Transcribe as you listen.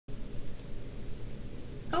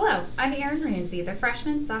I'm Erin Ramsey, the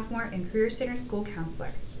freshman, sophomore, and Career Center school counselor.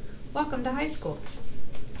 Welcome to high school.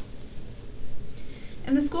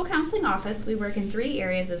 In the school counseling office, we work in 3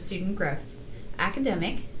 areas of student growth: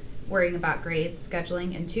 academic, worrying about grades,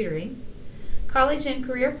 scheduling, and tutoring; college and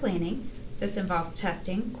career planning. This involves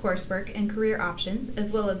testing, coursework, and career options,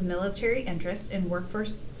 as well as military interest and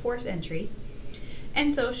workforce entry; and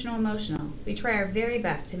social and emotional. We try our very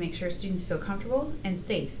best to make sure students feel comfortable and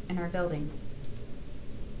safe in our building.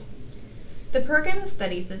 The Program of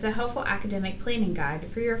Studies is a helpful academic planning guide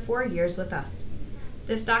for your 4 years with us.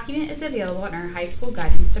 This document is available on our High School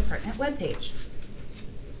Guidance Department webpage.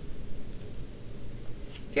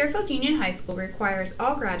 Fairfield Union High School requires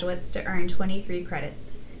all graduates to earn 23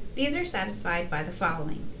 credits. These are satisfied by the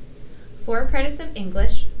following: 4 credits of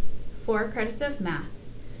English, 4 credits of math,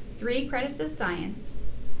 3 credits of science,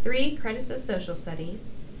 3 credits of social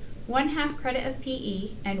studies, 1/2 credit of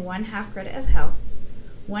PE and 1/2 credit of health,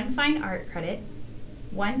 1 fine art credit,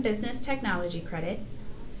 1 business technology credit,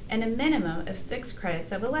 and a minimum of 6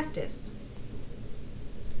 credits of electives.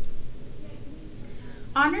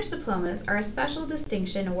 Honors diplomas are a special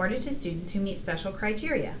distinction awarded to students who meet special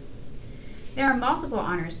criteria. There are multiple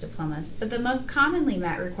honors diplomas, but the most commonly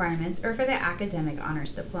met requirements are for the academic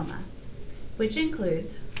honors diploma, which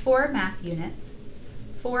includes 4 math units,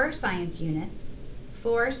 4 science units,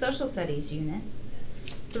 4 social studies units,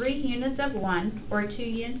 3 units of 1 or 2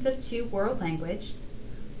 units of 2 world language,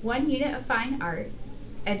 1 unit of fine art,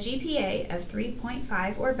 a GPA of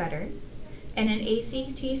 3.5 or better, and an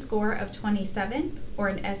ACT score of 27 or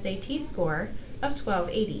an SAT score of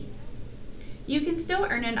 1280. You can still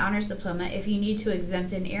earn an honors diploma if you need to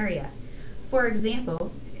exempt an area. For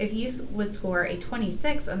example, if you would score a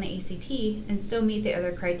 26 on the ACT and still meet the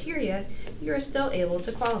other criteria, you are still able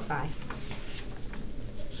to qualify.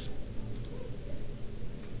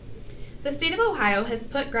 The state of Ohio has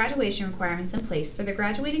put graduation requirements in place for the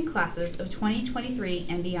graduating classes of 2023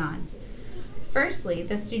 and beyond. Firstly,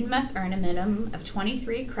 the student must earn a minimum of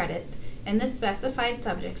 23 credits in the specified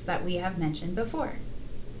subjects that we have mentioned before.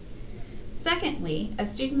 Secondly, a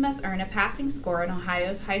student must earn a passing score on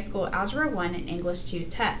Ohio's High School Algebra 1 and English 2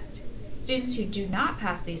 tests. Students who do not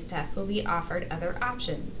pass these tests will be offered other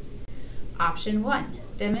options. Option 1,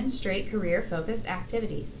 demonstrate career-focused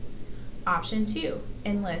activities. Option 2,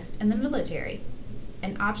 enlist in the military.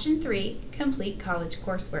 And Option 3, complete college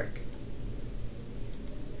coursework.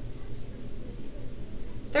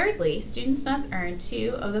 Thirdly, students must earn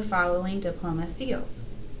 2 of the following diploma seals.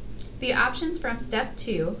 The options from Step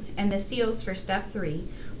 2 and the seals for Step 3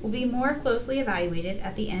 will be more closely evaluated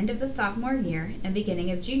at the end of the sophomore year and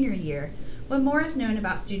beginning of junior year, when more is known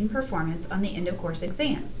about student performance on the end-of-course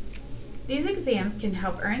exams. These exams can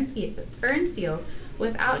help earn seals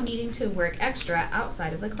without needing to work extra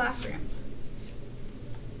outside of the classroom.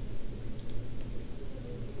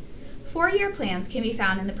 4-year plans can be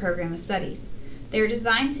found in the Program of Studies. They are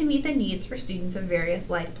designed to meet the needs for students of various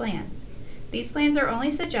life plans. These plans are only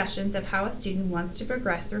suggestions of how a student wants to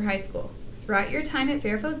progress through high school. Throughout your time at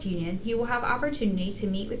Fairfield Union, you will have opportunity to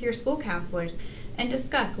meet with your school counselors and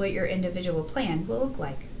discuss what your individual plan will look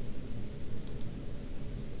like.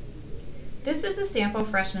 This is a sample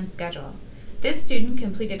freshman schedule. This student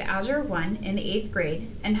completed Algebra 1 in the 8th grade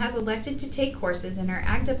and has elected to take courses in our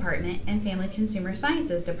Ag Department and Family Consumer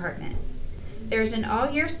Sciences Department. There is an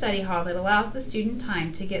all-year study hall that allows the student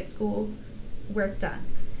time to get school work done.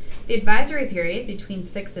 The advisory period between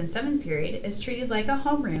 6th and 7th period is treated like a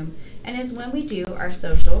homeroom and is when we do our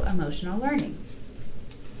social emotional learning.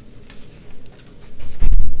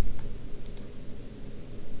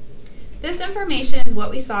 This information is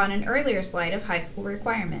what we saw in an earlier slide of high school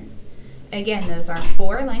requirements. Again, those are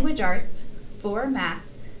 4 language arts, 4 math,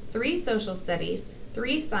 3 social studies,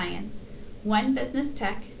 3 science, 1 business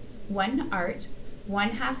tech, 1 art,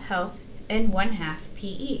 1/2 health, and 1/2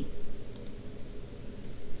 PE.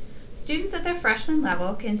 Students at the freshman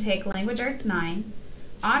level can take Language Arts 9,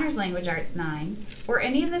 Honors Language Arts 9, or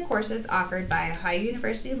any of the courses offered by Ohio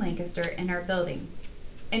University Lancaster in our building.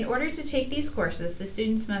 In order to take these courses, the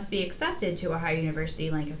students must be accepted to Ohio University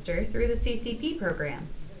Lancaster through the CCP program.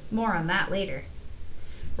 More on that later.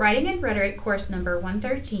 Writing and Rhetoric course number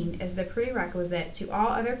 113 is the prerequisite to all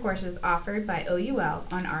other courses offered by OUL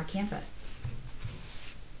on our campus.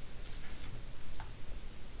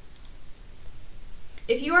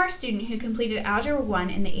 If you are a student who completed Algebra 1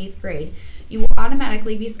 in the 8th grade, you will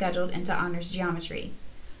automatically be scheduled into Honors Geometry.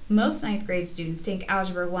 Most 9th grade students take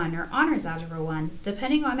Algebra 1 or Honors Algebra 1,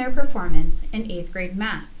 depending on their performance in 8th grade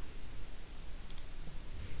math.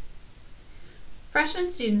 Freshman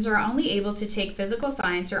students are only able to take physical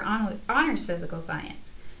science or honors physical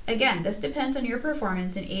science. Again, this depends on your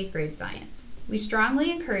performance in 8th grade science. We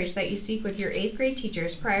strongly encourage that you speak with your 8th grade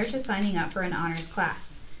teachers prior to signing up for an honors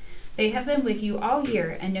class. They have been with you all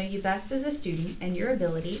year and know you best as a student and your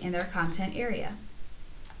ability in their content area.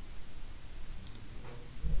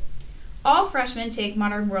 All freshmen take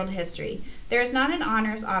Modern World History. There is not an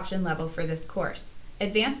honors option level for this course.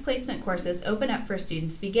 Advanced placement courses open up for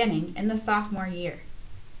students beginning in the sophomore year.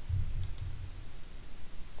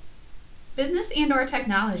 Business and/or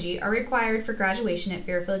technology are required for graduation at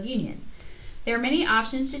Fairfield Union. There are many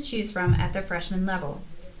options to choose from at the freshman level.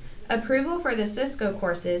 Approval for the Cisco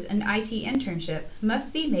courses and IT internship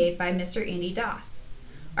must be made by Mr. Andy Doss.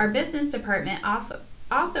 Our business department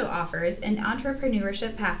also offers an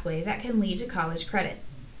entrepreneurship pathway that can lead to college credit.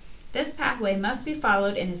 This pathway must be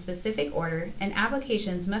followed in a specific order, and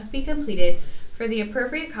applications must be completed for the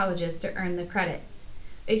appropriate colleges to earn the credit.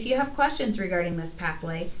 If you have questions regarding this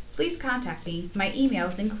pathway, please contact me. My email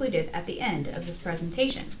is included at the end of this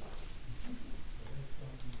presentation.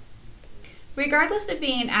 Regardless of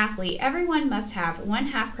being an athlete, everyone must have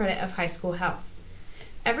 1/2 credit of high school health.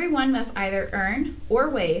 Everyone must either earn or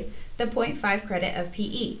waive the 0.5 credit of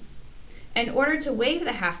PE. In order to waive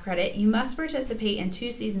the half credit, you must participate in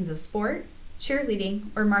 2 seasons of sport, cheerleading,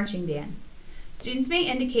 or marching band. Students may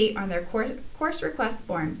indicate on their course request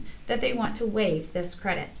forms that they want to waive this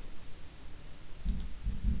credit.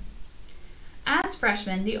 As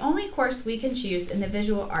freshmen, the only course we can choose in the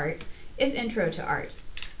visual art is Intro to Art.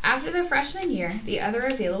 After the freshman year, the other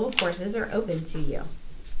available courses are open to you.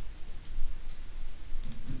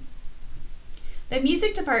 The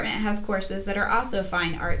music department has courses that are also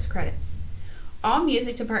fine arts credits. All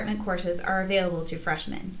music department courses are available to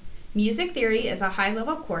freshmen. Music theory is a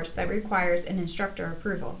high-level course that requires an instructor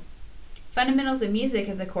approval. Fundamentals of Music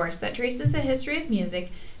is a course that traces the history of music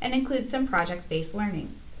and includes some project-based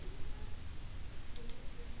learning.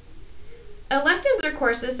 Electives are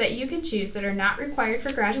courses that you can choose that are not required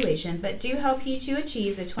for graduation but do help you to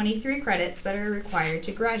achieve the 23 credits that are required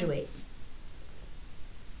to graduate.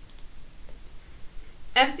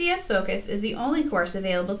 FCS Focus is the only course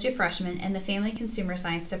available to freshmen in the Family Consumer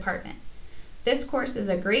Science Department. This course is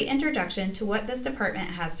a great introduction to what this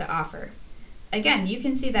department has to offer. Again, you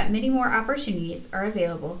can see that many more opportunities are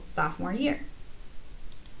available sophomore year.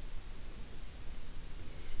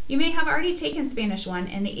 You may have already taken Spanish 1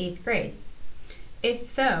 in the 8th grade.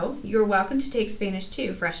 If so, you're welcome to take Spanish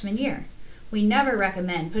 2 freshman year. We never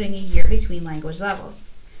recommend putting a year between language levels.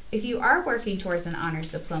 If you are working towards an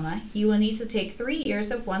honors diploma, you will need to take 3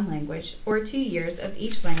 years of one language or 2 years of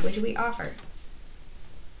each language we offer.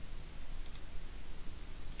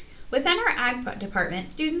 Within our Ag department,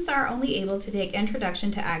 students are only able to take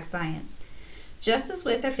Introduction to Ag Science. Just as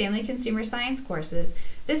with the Family Consumer Science courses,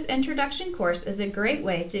 this introduction course is a great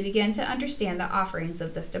way to begin to understand the offerings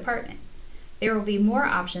of this department. There will be more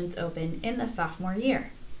options open in the sophomore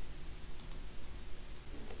year.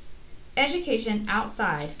 Education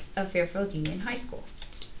outside of Fairfield Union High School.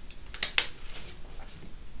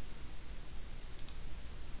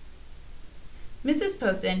 Mrs.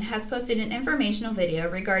 Poston has posted an informational video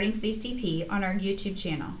regarding CCP on our YouTube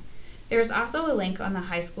channel. There is also a link on the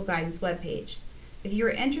High School Guidance webpage. If you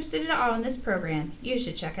are interested at all in this program, you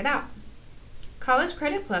should check it out. College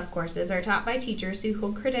Credit Plus courses are taught by teachers who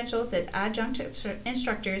hold credentials as adjunct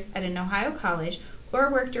instructors at an Ohio college or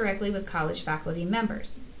work directly with college faculty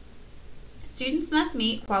members. Students must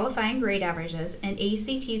meet qualifying grade averages and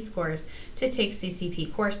ACT scores to take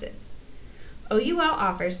CCP courses. OUL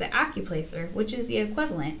offers the AccuPlacer, which is the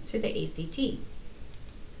equivalent to the ACT.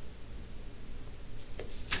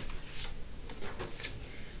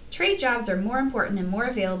 Trade jobs are more important and more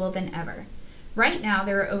available than ever. Right now,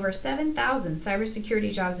 there are over 7,000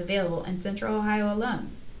 cybersecurity jobs available in Central Ohio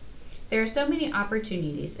alone. There are so many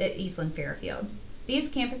opportunities at Eastland Fairfield.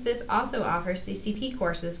 These campuses also offer CCP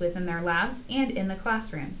courses within their labs and in the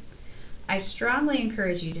classroom. I strongly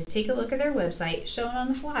encourage you to take a look at their website shown on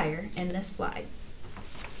the flyer in this slide.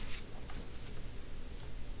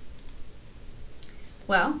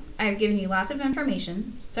 Well, I have given you lots of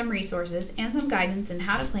information, some resources, and some guidance on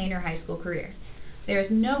how to plan your high school career. There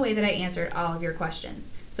is no way that I answered all of your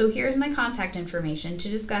questions, so here's my contact information to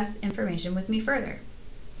discuss information with me further.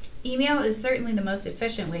 Email is certainly the most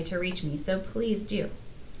efficient way to reach me, so please do.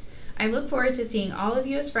 I look forward to seeing all of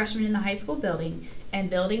you as freshmen in the high school building and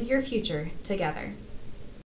building your future together.